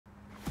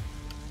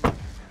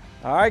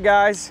All right,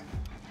 guys.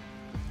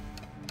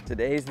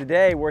 Today's the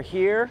day. We're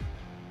here,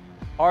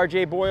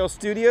 RJ Boyle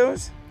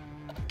Studios.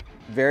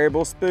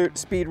 Variable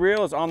speed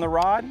reel is on the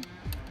rod.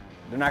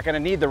 They're not going to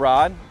need the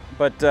rod,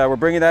 but we're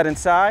bringing that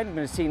inside. I'm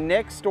going to see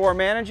Nick, store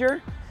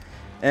manager,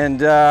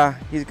 and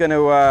he's going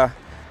to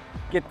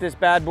get this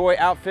bad boy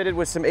outfitted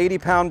with some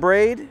 80-pound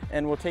braid,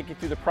 and we'll take you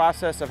through the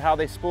process of how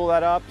they spool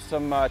that up,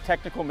 some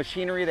technical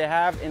machinery they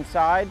have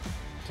inside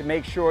to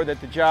make sure that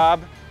the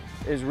job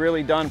is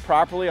really done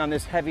properly on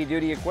this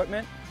heavy-duty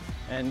equipment.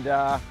 And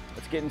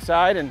let's get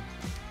inside and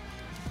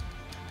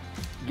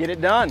get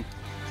it done.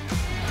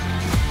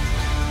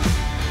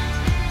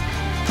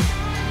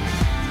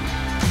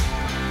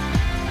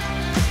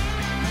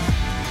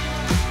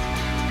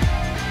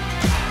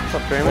 What's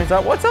up, Jamie? What's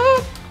up? What's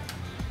up?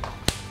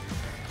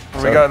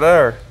 What we got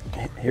there?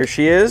 Here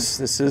she is.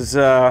 This is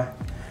the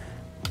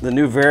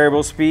new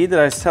variable speed that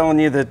I was telling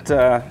you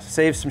that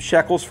saved some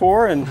shekels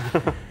for, and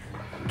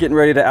getting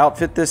ready to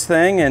outfit this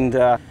thing. And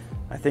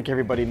I think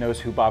everybody knows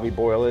who Bobby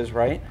Boyle is,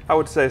 right? I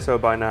would say so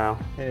by now.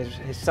 And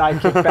his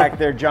sidekick back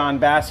there, John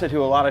Bassett,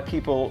 who a lot of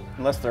people,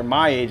 unless they're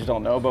my age,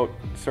 don't know, but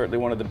certainly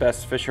one of the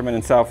best fishermen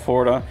in South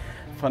Florida.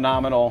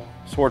 Phenomenal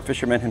sword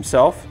fisherman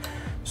himself.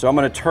 So I'm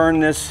going to turn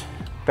this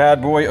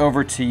bad boy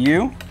over to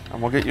you.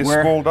 And we'll get you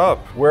spooled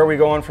up. Where are we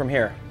going from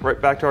here? Right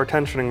back to our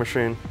tensioning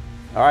machine.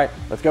 All right,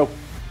 let's go.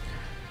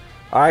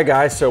 All right,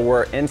 guys, so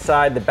we're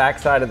inside the back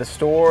side of the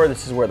store.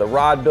 This is where the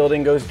rod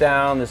building goes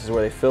down. This is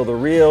where they fill the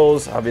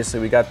reels. Obviously,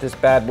 we got this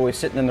bad boy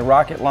sitting in the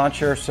rocket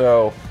launcher.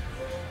 So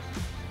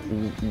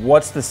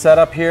what's the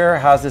setup here?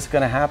 How's this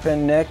gonna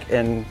happen, Nick?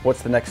 And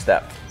what's the next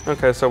step?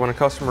 Okay, so when a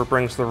customer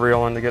brings the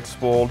reel in to get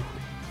spooled,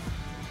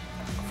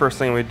 first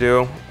thing we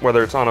do,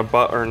 whether it's on a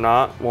butt or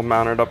not, we'll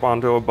mount it up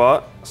onto a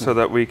butt so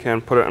that we can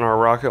put it in our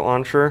rocket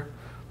launcher,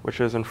 which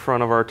is in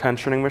front of our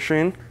tensioning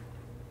machine.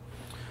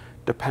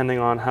 Depending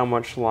on how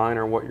much line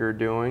or what you're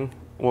doing,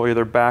 we'll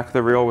either back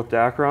the reel with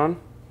Dacron.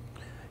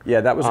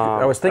 Yeah, that was.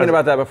 I was thinking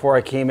about that before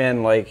I came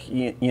in. Like,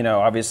 you know,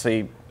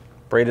 obviously,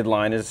 braided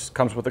line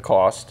comes with a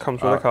cost.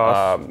 Comes with a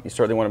cost. You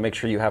certainly want to make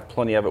sure you have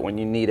plenty of it when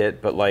you need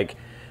it. But like,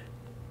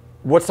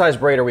 what size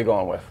braid are we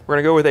going with? We're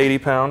gonna go with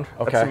 80-pound.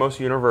 Okay. That's the most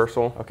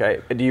universal.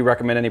 Okay. Do you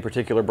recommend any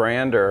particular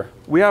brand or?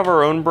 We have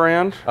our own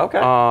brand.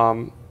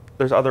 Okay.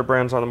 There's other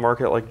brands on the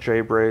market like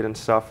J-Braid and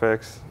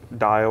Suffix.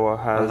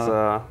 Daiwa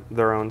has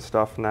their own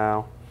stuff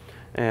now.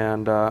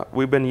 And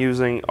we've been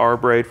using our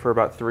braid for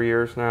about 3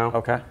 years now.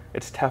 Okay.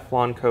 It's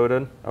Teflon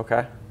coated.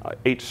 Okay.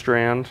 8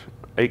 strand,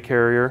 8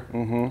 carrier.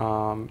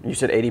 You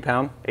said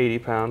 80-pound?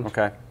 80-pound.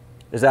 Okay.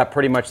 Is that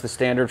pretty much the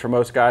standard for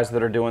most guys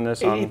that are doing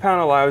this?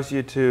 80-pound allows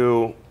you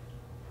to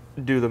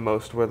do the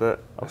most with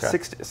it. Okay.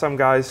 Some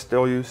guys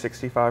still use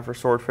 65 for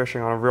sword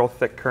fishing on a real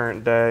thick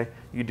current day.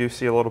 You do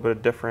see a little bit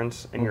of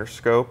difference in your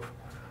scope,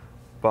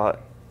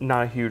 but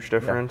not a huge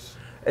difference.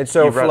 Yeah. And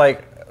so, for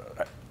like,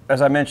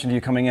 as I mentioned to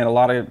you coming in, a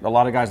lot of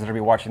guys that are be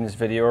watching this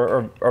video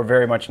are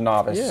very much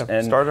novice. Yeah,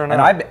 and starting and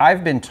out.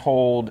 I've been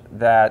told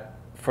that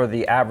for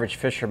the average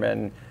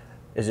fisherman,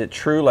 is it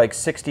true like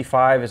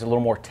 65 is a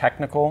little more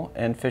technical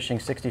and fishing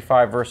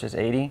 65 versus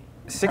 80?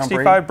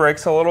 65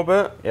 breaks a little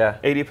bit. Yeah.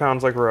 80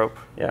 pounds like rope.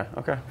 Yeah.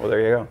 Okay. Well,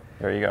 there you go.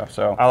 There you go.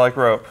 So I like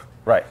rope.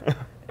 Right.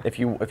 If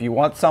you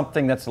want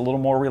something that's a little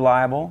more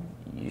reliable,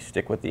 you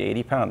stick with the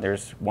 80-pound.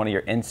 There's one of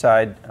your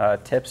inside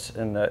tips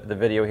in the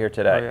video here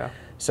today. Oh, yeah.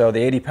 So the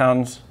 80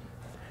 pounds.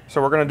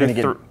 So we're going to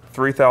do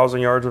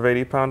 3,000 yards of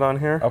 80-pound on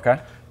here.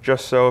 Okay.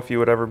 Just so if you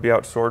would ever be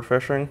out sword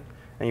fishing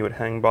and you would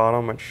hang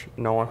bottom, which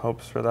no one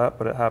hopes for that,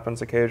 but it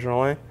happens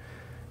occasionally,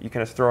 you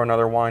can just throw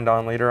another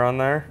wind-on leader on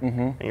there,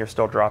 and you're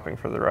still dropping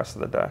for the rest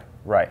of the day.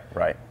 Right,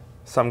 right.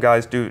 Some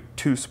guys do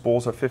 2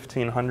 spools of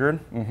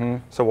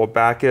 1,500, so we'll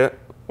back it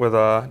with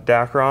a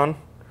Dacron,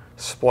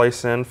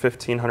 splice in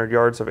 1,500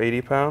 yards of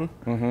 80-pound,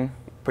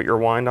 put your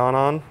wind-on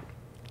on,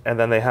 and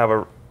then they have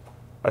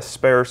a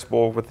spare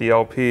spool with the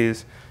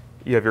LPs.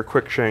 You have your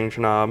quick change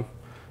knob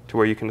to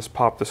where you can just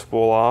pop the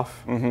spool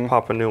off,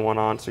 pop a new one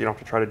on, so you don't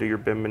have to try to do your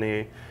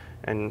bimini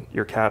and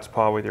your cat's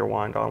paw with your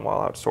wind-on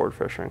while out sword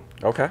fishing.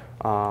 Okay,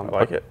 I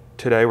like it.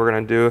 Today we're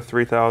going to do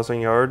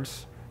 3,000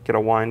 yards, get a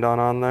wind-on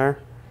on there,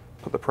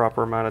 put the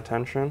proper amount of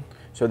tension.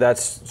 So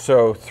that's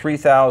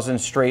 3,000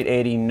 straight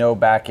 80, no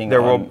backing. We're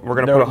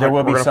going to put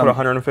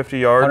 150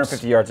 yards.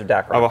 150 yards of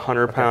Dacron. Of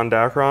 100-pound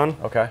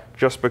Dacron. Okay.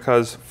 Just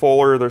because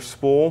fuller the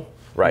spool,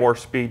 more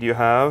speed you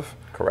have.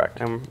 Correct.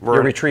 And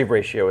your retrieve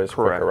ratio is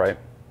quicker, right?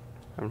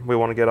 And we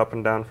want to get up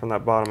and down from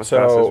that bottom as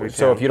fast as we can.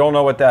 So if you don't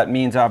know what that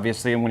means,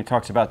 obviously, and when he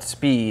talks about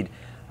speed,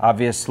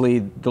 obviously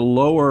the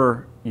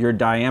lower your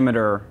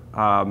diameter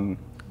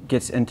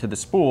gets into the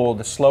spool,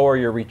 the slower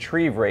your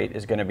retrieve rate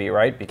is going to be,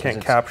 right? Because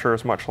can't capture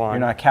as much line.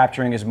 You're not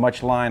capturing as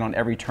much line on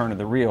every turn of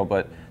the reel,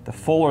 but the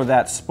fuller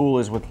that spool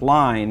is with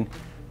line,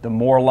 the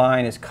more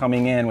line is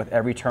coming in with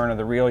every turn of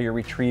the reel, your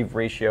retrieve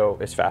ratio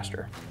is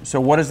faster.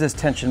 So what does this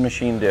tension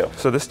machine do?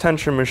 So this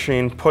tension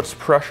machine puts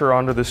pressure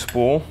onto the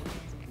spool,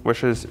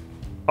 which is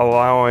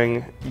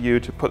allowing you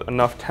to put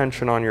enough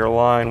tension on your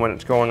line when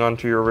it's going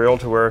onto your reel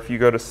to where if you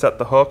go to set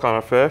the hook on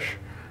a fish,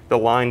 the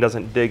line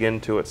doesn't dig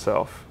into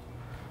itself.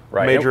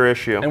 Right. Major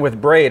issue. And with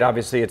braid,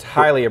 obviously, it's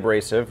highly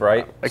abrasive,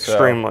 right?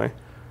 Extremely.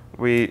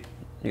 So you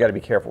got to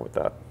be careful with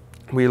that.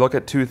 We look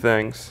at two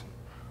things.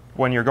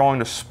 When you're going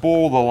to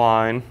spool the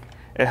line,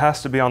 it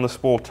has to be on the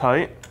spool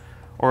tight,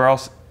 or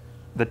else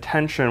the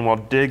tension will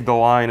dig the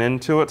line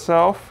into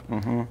itself,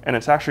 and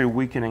it's actually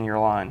weakening your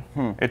line.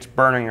 It's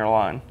burning your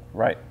line.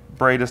 Right.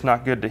 Braid is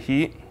not good to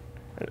heat.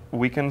 It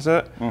weakens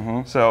it.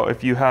 So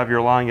if you have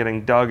your line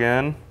getting dug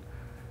in,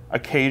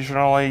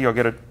 occasionally you'll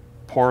get a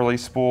poorly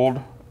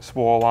spool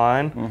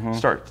line,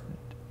 start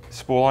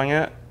spooling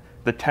it,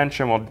 the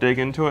tension will dig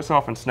into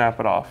itself and snap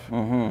it off.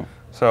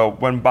 So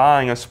when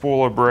buying a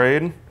spool of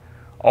braid,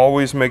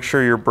 always make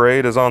sure your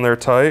braid is on there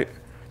tight.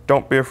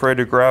 Don't be afraid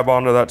to grab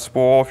onto that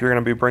spool if you're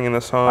going to be bringing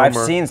this home. I've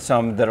seen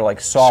some that are like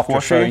softer,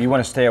 so you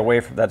want to stay away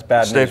from that's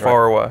bad Stay news,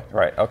 far right? away.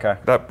 Right, okay.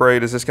 That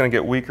braid is just going to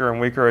get weaker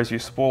and weaker as you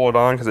spool it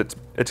on because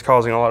it's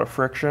causing a lot of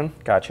friction.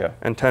 Gotcha.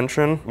 And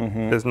tension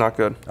is not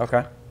good.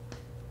 Okay.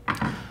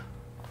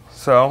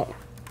 So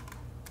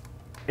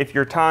if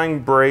you're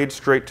tying braid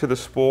straight to the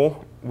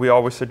spool, we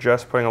always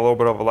suggest putting a little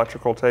bit of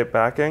electrical tape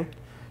backing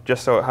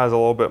just so it has a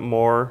little bit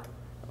more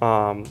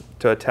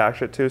to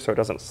attach it to so it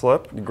doesn't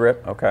slip. The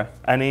grip, okay.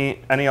 Any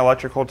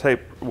electrical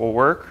tape will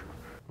work.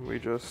 We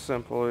just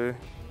simply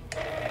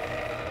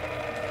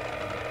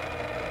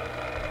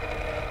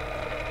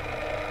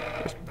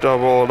just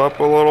double it up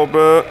a little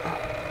bit.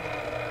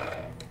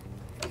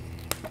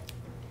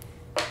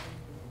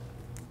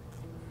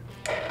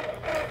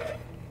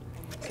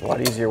 It's a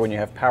lot easier when you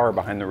have power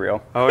behind the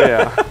reel. Oh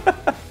yeah.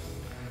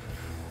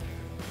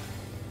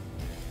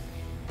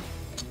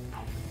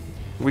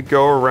 We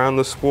go around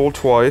the spool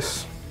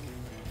twice.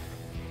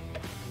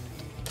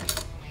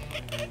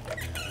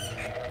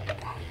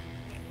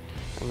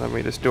 And then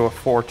we just do a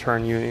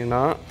 4-turn uni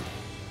knot.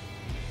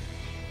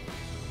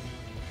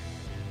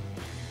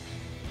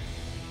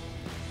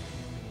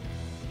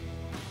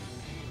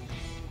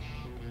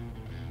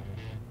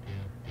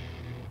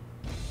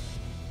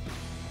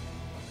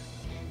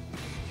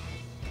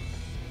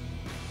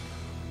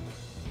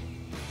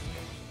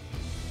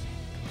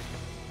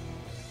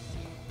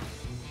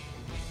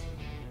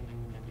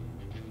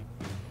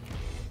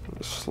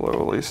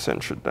 Slowly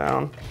cinch it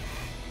down.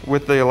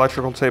 With the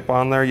electrical tape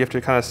on there, you have to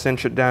kind of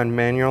cinch it down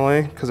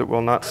manually because it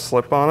will not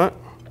slip on it.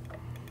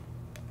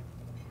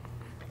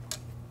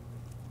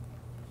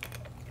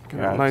 Get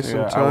it nice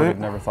and tight. I would have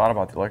never thought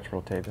about the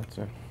electrical tape. That's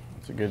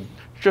a good.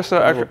 Just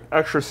an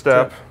extra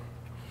step.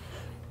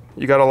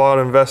 You got a lot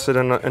invested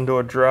into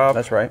a drop.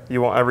 That's right.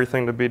 You want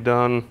everything to be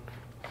done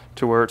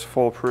to where it's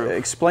foolproof.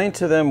 Explain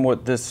to them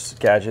what this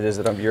gadget is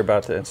that you're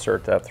about to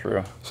insert that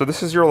through. So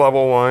this is your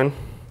level line.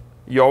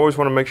 You always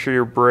want to make sure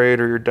your braid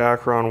or your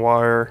Dacron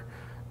wire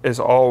is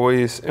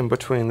always in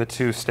between the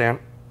two standing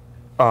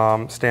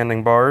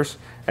bars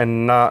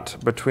and not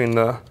between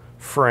the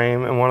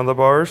frame and one of the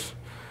bars.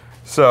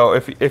 So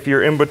if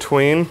you're in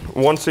between,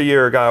 once a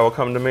year a guy will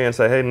come to me and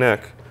say, hey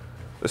Nick,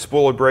 the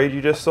spool of braid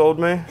you just sold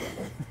me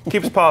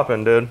keeps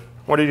popping, dude.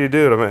 What did you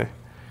do to me?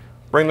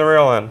 Bring the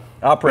reel in.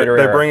 Operator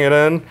They error. bring it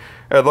in.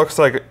 It looks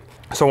like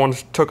someone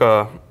took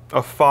a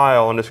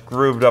file and just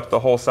grooved up the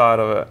whole side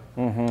of it.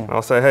 And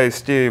I'll say, hey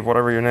Steve,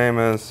 whatever your name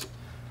is,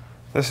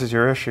 this is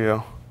your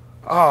issue.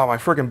 Oh, my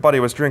freaking buddy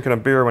was drinking a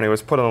beer when he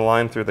was putting the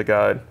line through the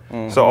guide.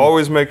 So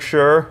always make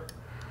sure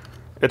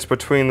it's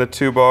between the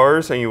two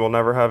bars and you will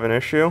never have an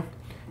issue.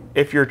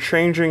 If you're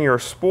changing your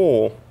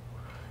spool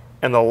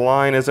and the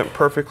line isn't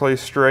perfectly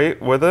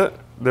straight with it,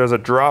 there's a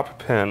drop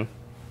pin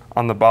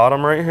on the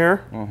bottom right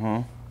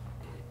here.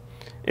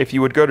 If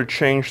you would go to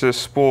change this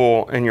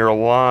spool and your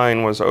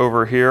line was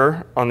over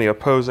here on the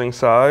opposing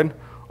side,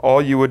 all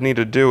you would need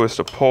to do is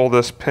to pull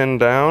this pin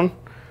down,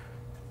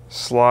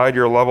 slide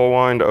your level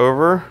wind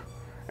over,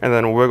 and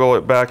then wiggle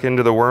it back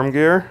into the worm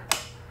gear.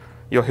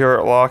 You'll hear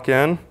it lock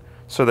in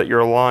so that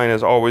your line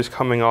is always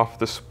coming off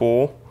the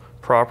spool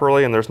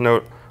properly and there's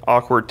no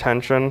awkward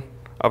tension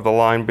of the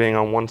line being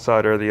on one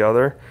side or the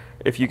other.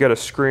 If you get a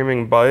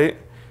screaming bite,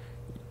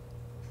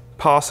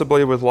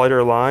 possibly with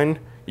lighter line,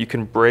 you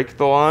can break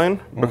the line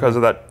because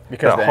of that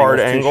hard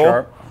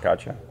angle.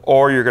 Gotcha.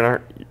 Or you're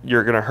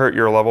gonna hurt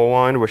your level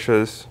wind, which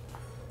is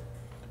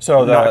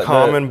so not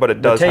common, but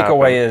it does happen. The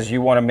takeaway is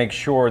you want to make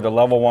sure the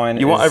level wind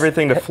You want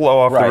everything to flow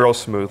off the reel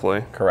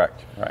smoothly.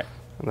 Correct, right.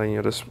 And then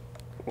you just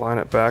line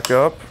it back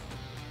up,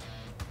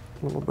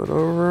 a little bit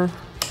over.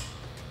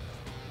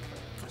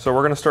 So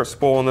we're gonna start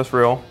spooling this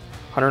reel.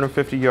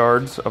 150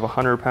 yards of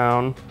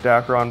 100-pound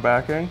Dacron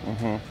backing.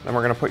 Then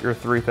we're gonna put your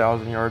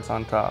 3,000 yards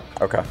on top.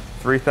 Okay.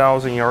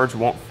 3,000 yards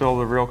won't fill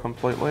the reel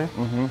completely.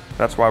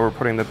 That's why we're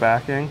putting the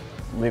backing.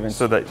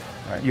 So that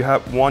you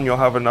have, one, you'll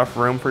have enough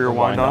room for your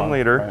wind on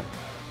leader,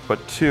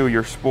 but two,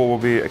 your spool will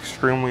be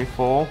extremely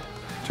full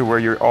to where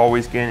you're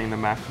always gaining the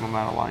maximum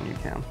amount of line you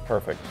can.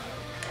 Perfect.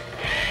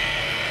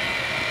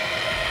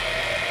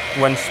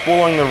 When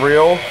spooling the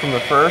reel from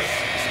the first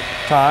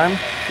time,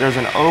 there's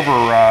an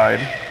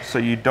override, so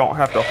you don't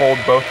have to hold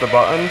both the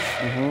buttons.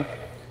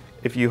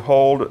 If you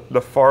hold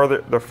the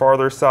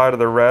farther side of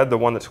the red, the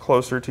one that's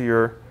closer to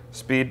your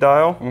speed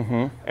dial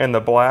and the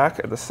black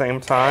at the same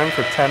time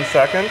for 10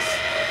 seconds.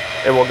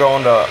 It will go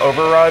into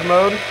override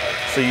mode,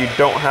 so you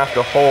don't have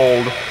to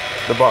hold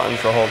the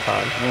buttons the whole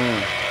time.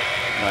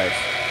 Nice.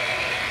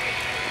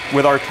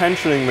 With our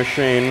tensioning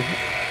machine,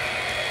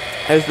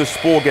 as the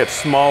spool gets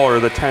smaller,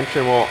 the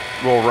tension will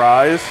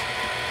rise.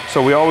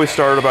 So we always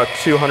start at about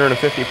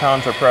 250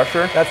 pounds of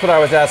pressure. That's what I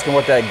was asking,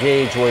 what that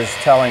gauge was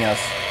telling us.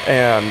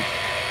 And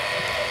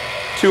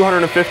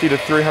 250 to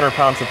 300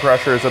 pounds of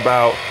pressure is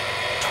about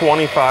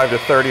 25 to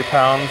 30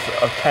 pounds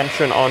of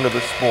tension onto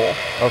the spool.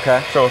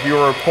 Okay. So if you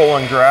were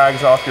pulling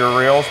drags off your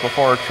reels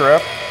before a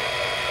trip,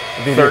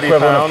 it'd be the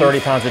equivalent of 30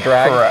 pounds of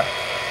drag? Correct.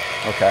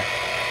 Okay.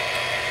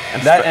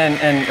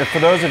 And for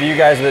those of you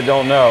guys that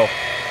don't know,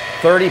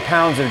 30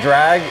 pounds of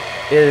drag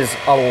is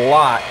a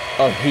lot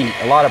of heat,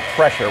 a lot of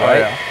pressure, right? Oh,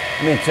 yeah.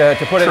 I mean,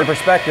 to put it in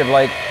perspective,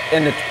 like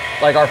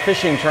our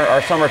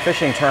our summer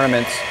fishing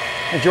tournaments,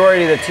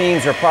 majority of the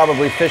teams are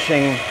probably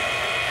fishing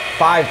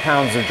 5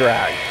 pounds of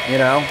drag, you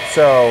know?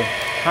 So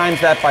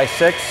times that by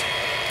 6,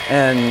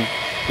 and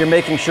you're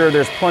making sure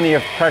there's plenty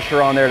of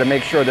pressure on there to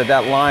make sure that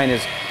that line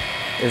is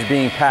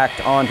being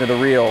packed onto the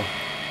reel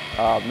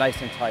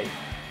nice and tight.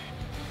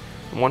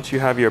 Once you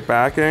have your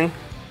backing,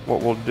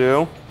 what we'll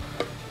do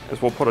is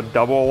we'll put a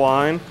double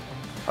line,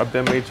 a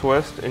bimini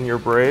twist in your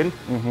braid,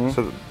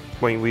 so that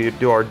when we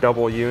do our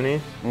double uni,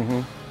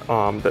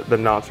 the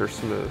knots are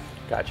smooth.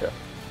 Gotcha.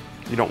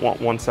 You don't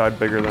want one side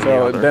bigger than the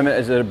other. So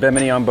is it a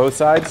bimini on both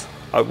sides?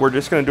 We're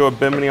just going to do a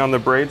bimini on the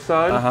braid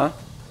side,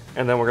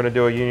 and then we're going to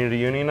do a uni to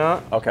uni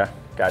knot. Okay,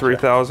 gotcha.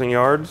 3,000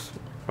 yards,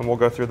 and we'll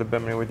go through the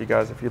bimini with you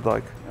guys if you'd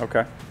like.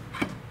 Okay.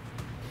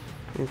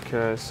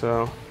 Okay,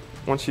 so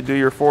once you do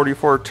your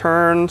 44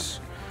 turns,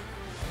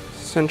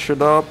 cinch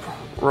it up,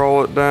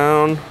 roll it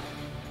down.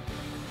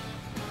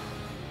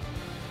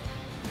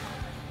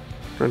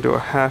 We're going to do a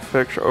half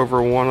hitch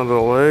over one of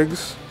the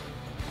legs.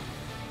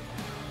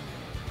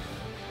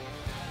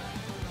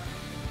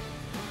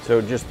 So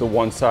just the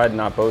one side,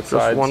 not both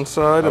sides? Just one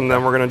side, and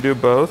then we're going to do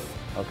both.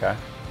 Okay.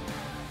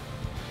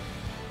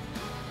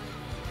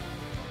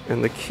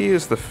 And the key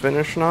is the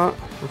finish knot.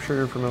 I'm sure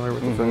you're familiar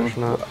with the finish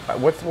knot.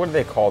 What do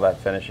they call that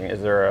finishing?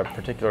 Is there a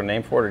particular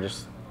name for it, or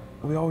just?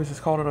 We always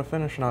just called it a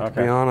finish knot,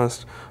 to be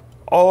honest.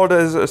 All it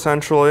is,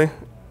 essentially,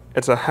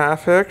 it's a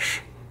half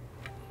hitch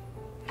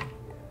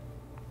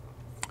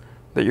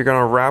that you're going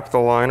to wrap the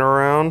line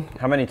around.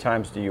 How many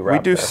times do you wrap?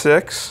 We do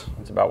 6.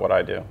 That's about what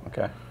I do.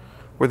 Okay.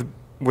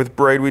 With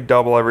braid, we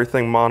double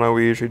everything. Mono,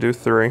 we usually do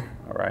 3.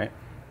 All right.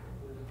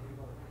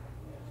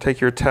 Take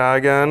your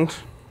tag end,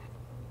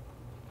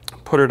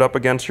 put it up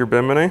against your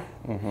bimini,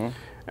 and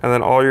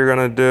then all you're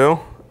going to do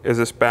is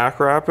just back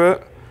wrap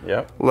it,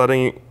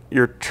 letting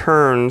your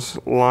turns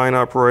line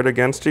up right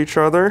against each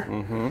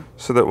other,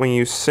 so that when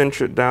you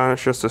cinch it down,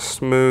 it's just a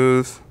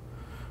smooth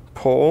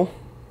pull.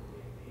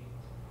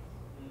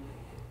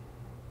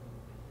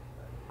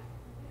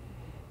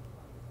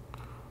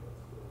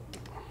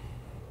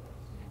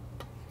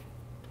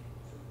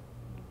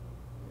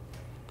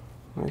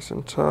 Nice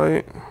and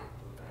tight.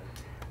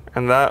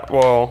 And that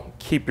will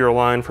keep your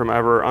line from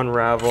ever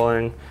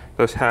unraveling,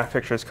 those half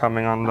hitches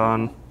coming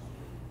undone.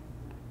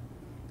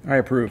 I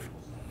approve.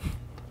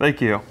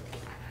 Thank you.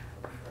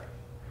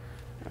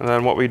 And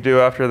then what we do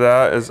after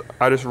that is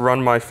I just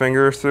run my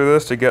fingers through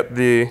this to get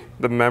the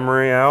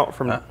memory out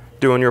from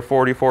doing your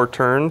 44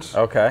 turns.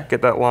 Okay.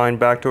 Get that line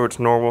back to its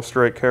normal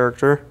straight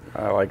character.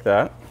 I like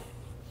that.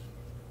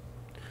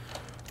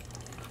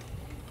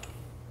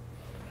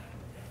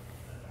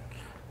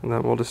 And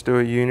then we'll just do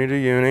a uni to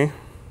uni.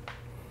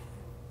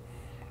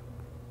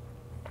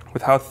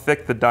 With how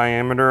thick the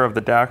diameter of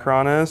the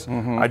Dacron is,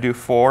 I do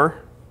 4.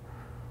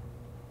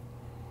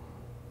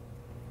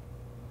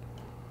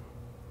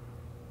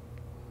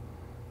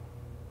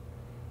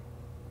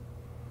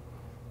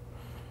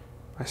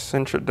 I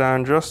cinch it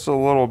down just a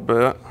little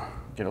bit.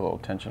 Get a little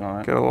tension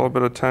on it. Get a little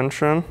bit of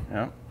tension.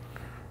 Yeah.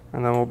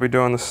 And then we'll be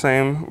doing the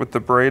same with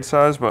the braid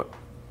size, but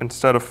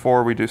instead of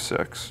 4, we do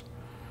 6.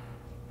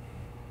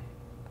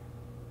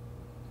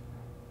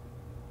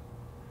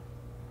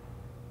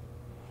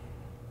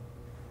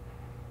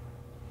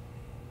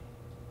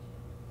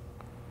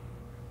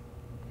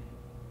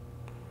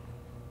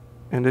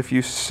 And if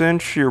you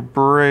cinch your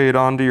braid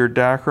onto your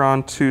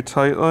Dacron too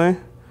tightly,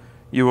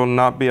 you will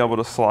not be able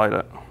to slide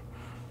it.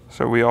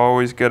 So we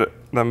always get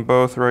them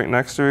both right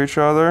next to each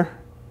other,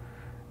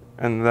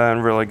 and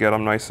then really get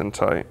them nice and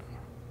tight.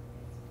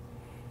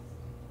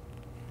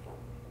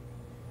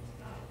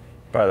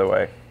 By the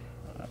way,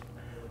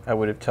 I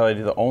would have told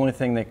you the only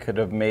thing that could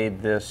have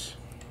made this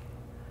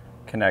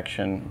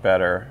connection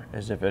better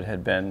is if it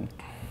had been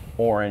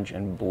orange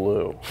and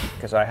blue,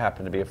 because I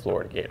happen to be a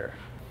Florida Gator.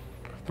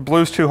 The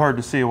blue's too hard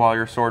to see while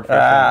you're sword fishing.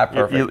 Ah,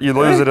 perfect. You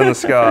lose it in the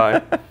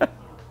sky.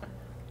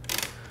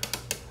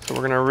 So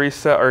we're gonna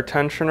reset our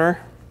tensioner,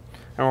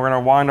 and we're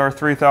gonna wind our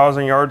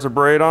 3,000 yards of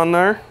braid on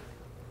there.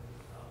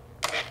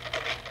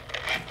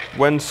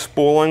 When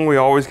spooling, we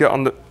always get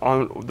on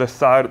the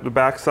side, the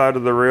back side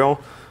of the reel,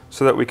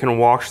 so that we can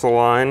wash the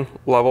line,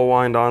 level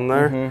wind on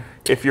there.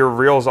 if your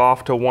reel's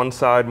off to one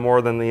side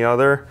more than the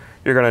other,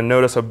 you're going to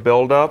notice a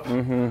buildup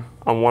on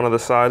one of the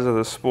sides of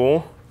the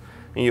spool.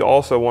 And you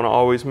also want to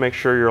always make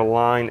sure your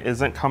line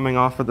isn't coming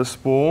off of the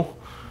spool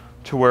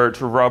to where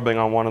it's rubbing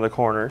on one of the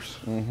corners.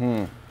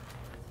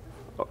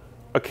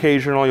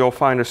 Occasionally you'll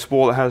find a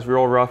spool that has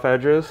real rough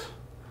edges,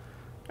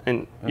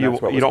 and you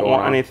don't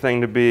want anything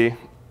to be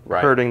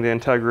hurting the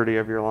integrity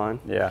of your line.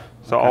 Yeah.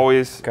 So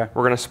always, we're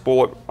going to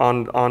spool it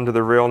onto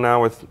the reel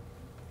now with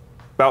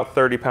about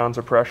 30 pounds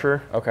of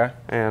pressure. Okay.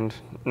 And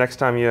next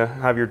time you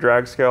have your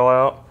drag scale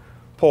out,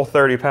 pull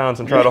 30 pounds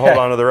and try to hold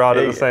onto the rod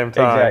at the same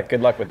time. Exactly.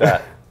 Good luck with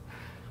that.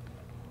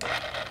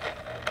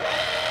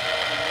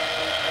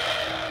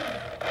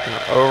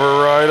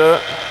 Override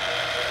it,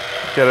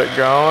 get it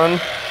going.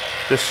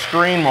 The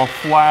screen will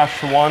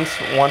flash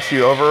once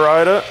you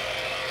override it.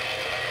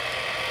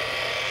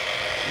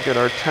 Get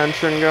our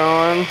tension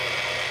going.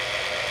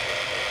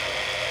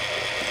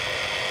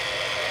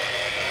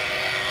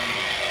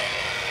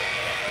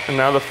 And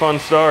now the fun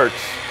starts.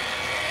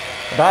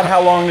 About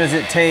how long does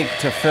it take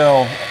to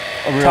fill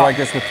a reel like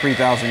this with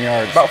 3,000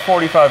 yards? About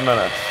 45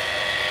 minutes.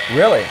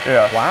 Really?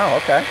 Yeah. Wow,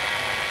 okay.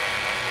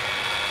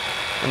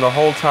 And the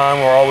whole time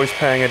we're always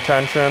paying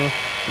attention,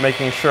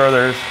 making sure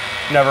there's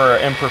never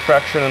an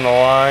imperfection in the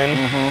line,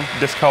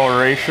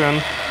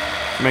 discoloration,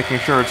 making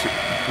sure it's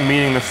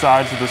meeting the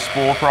sides of the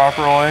spool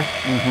properly,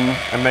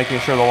 and making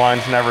sure the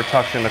line's never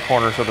touching the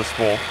corners of the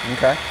spool.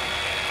 Okay.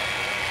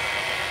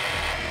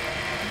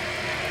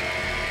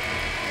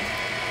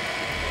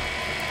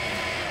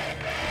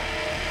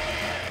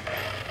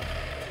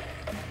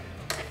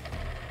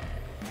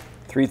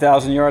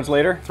 $3,000 yards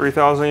later?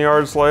 3,000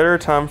 yards later,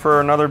 time for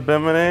another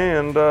bimini,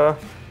 and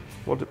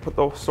we'll put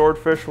the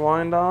swordfish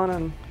wind on,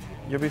 and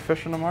you'll be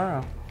fishing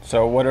tomorrow.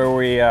 So what are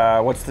we,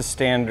 what's the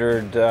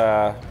standard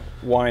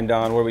wind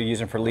on? What are we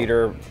using for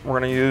leader? We're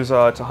going to use,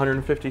 it's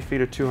 150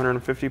 feet of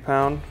 250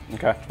 pound.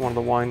 Okay. It's one of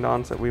the wind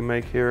ons that we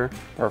make here.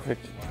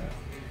 Perfect.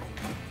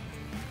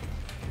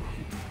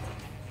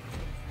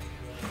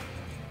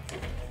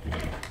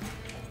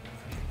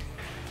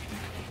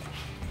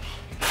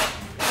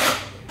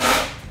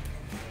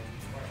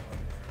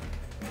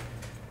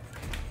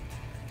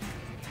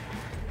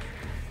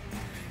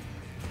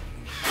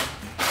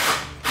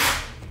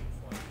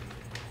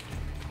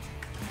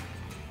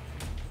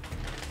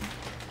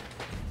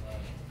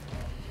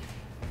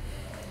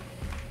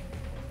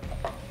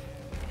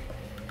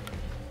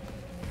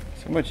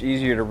 So much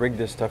easier to rig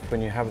this stuff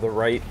when you have the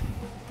right...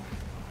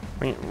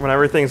 When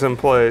everything's in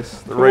place,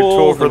 the right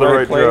tool for the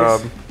right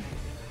job.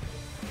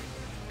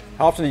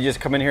 How often do you just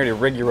come in here to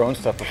rig your own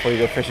stuff before you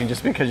go fishing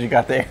just because you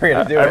got the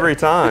area to do it? Every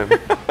time.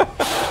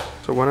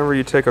 So whenever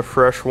you take a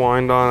fresh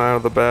wind on out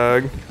of the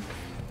bag,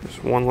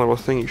 there's one little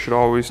thing you should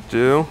always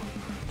do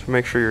to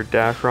make sure your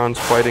Dacron's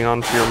fighting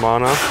onto your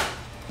mono.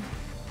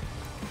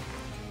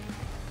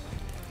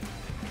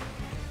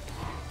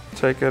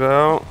 Take it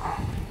out.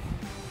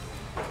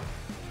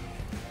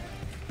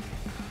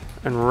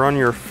 And run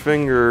your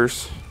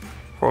fingers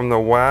from the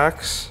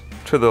wax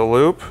to the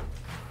loop,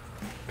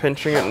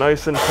 pinching it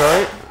nice and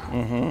tight.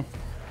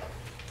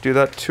 Do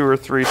that 2 or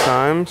 3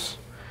 times,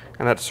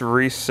 and that's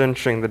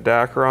re-cinching the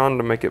Dacron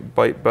to make it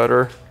bite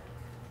better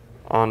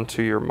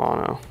onto your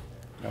mono.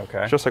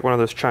 Okay. It's just like one of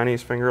those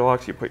Chinese finger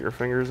locks you put your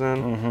fingers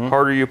in.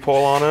 Harder you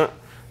pull on it,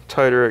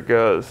 tighter it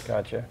goes.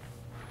 Gotcha.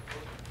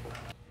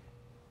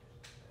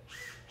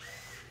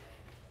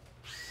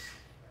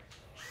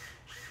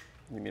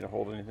 Need me to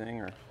hold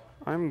anything, or?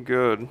 I'm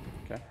good.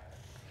 Okay.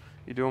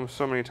 You do them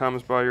so many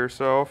times by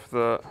yourself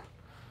that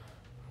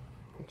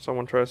when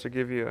someone tries to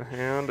give you a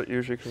hand, it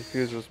usually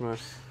confuses me.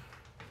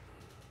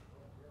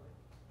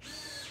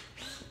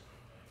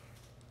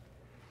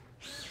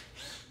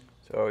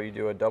 So you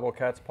do a double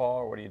cat's paw,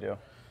 or what do you do?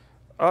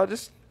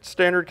 Just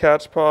standard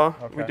cat's paw.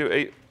 Okay. We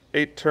do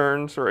eight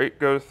turns or 8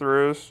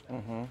 go-throughs.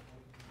 And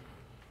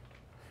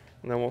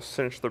then we'll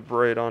cinch the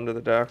braid onto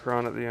the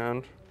Dacron at the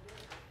end.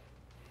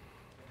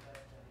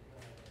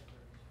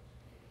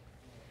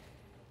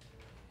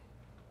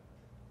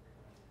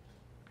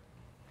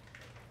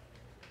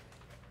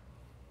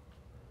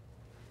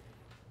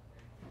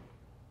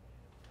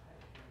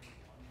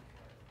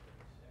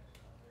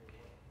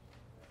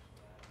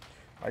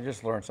 I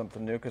just learned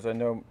something new because I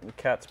know the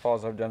cat's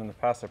paws I've done in the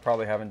past I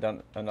probably haven't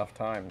done enough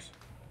times.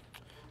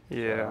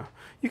 Yeah,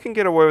 you can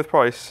get away with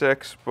probably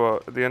 6,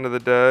 but at the end of the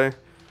day,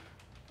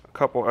 a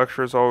couple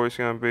extra is always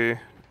going to be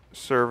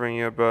serving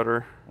you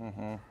better.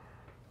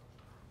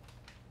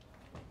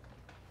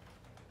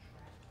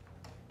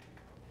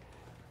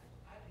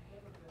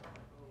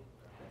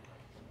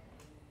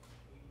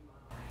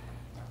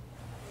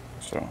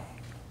 So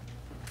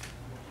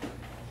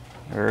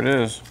there it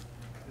is.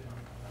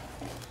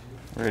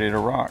 Ready to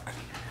rock.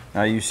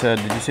 Now you said,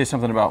 did you say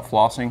something about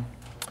flossing?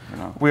 Or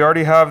no? We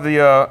already have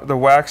the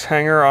wax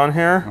hanger on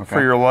here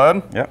for your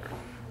lead. Yep.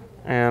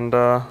 And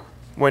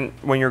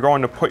when you're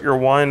going to put your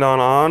wind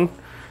on,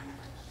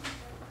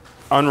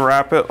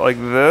 unwrap it like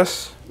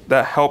this.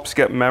 That helps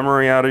get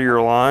memory out of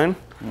your line.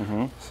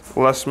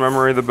 Less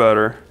memory, the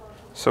better.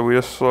 So we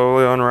just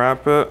slowly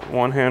unwrap it,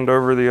 one hand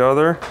over the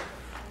other,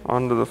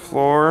 onto the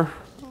floor,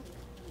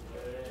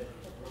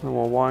 and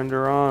we'll wind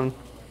her on.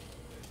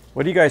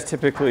 What do you guys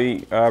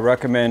typically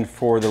recommend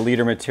for the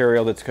leader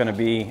material that's going to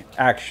be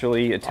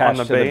actually attached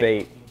to the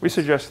bait? We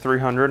suggest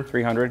 300.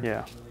 300?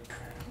 Yeah.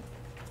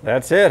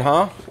 That's it,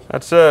 huh?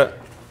 That's it.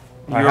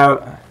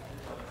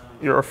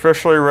 You're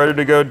officially ready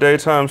to go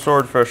daytime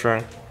sword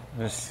fishing.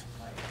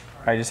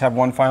 I just have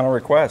one final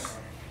request.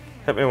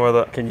 Hit me with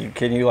it.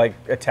 Can you like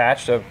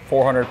attach a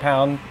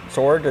 400-pound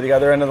sword to the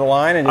other end of the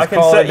line and just I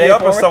can set you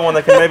up with someone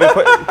that can maybe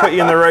put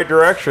you in the right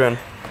direction.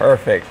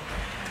 Perfect.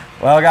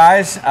 Well,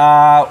 guys,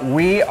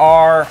 we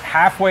are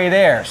halfway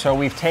there. So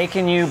we've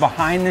taken you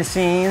behind the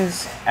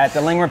scenes at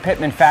the Lindgren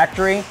Pitman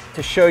factory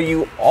to show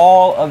you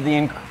all of the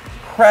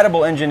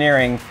incredible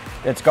engineering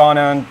that's gone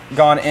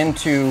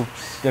into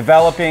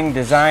developing,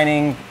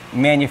 designing,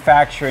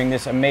 manufacturing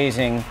this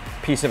amazing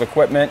piece of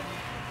equipment.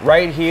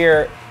 Right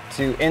here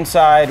to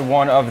inside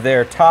one of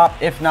their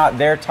top, if not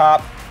their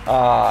top,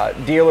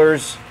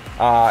 dealers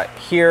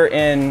here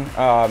in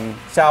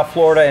South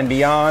Florida and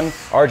beyond,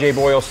 RJ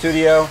Boyle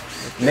Studio.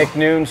 Nick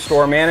Noon,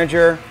 store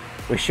manager.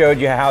 We showed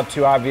you how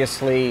to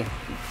obviously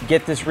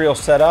get this reel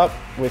set up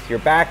with your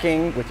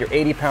backing, with your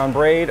 80-pound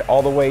braid,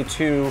 all the way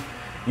to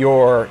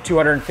your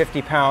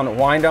 250-pound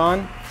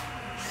wind-on.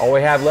 All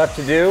we have left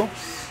to do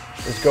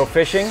is go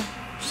fishing,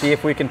 see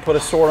if we can put a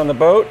sword on the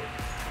boat.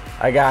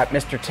 I got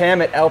Mr.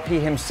 Tim at LP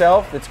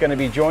himself that's going to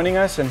be joining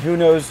us, and who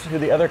knows who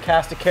the other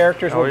cast of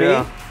characters will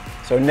be.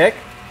 So Nick,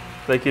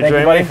 thank you,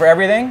 buddy, for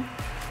everything.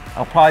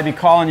 I'll probably be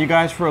calling you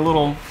guys for a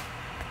little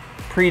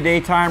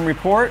pre-daytime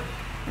report.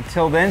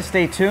 Until then,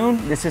 stay tuned.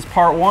 This is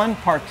part 1.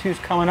 Part 2 is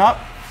coming up.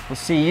 We'll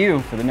see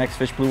you for the next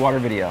Fish Blue Water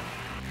video.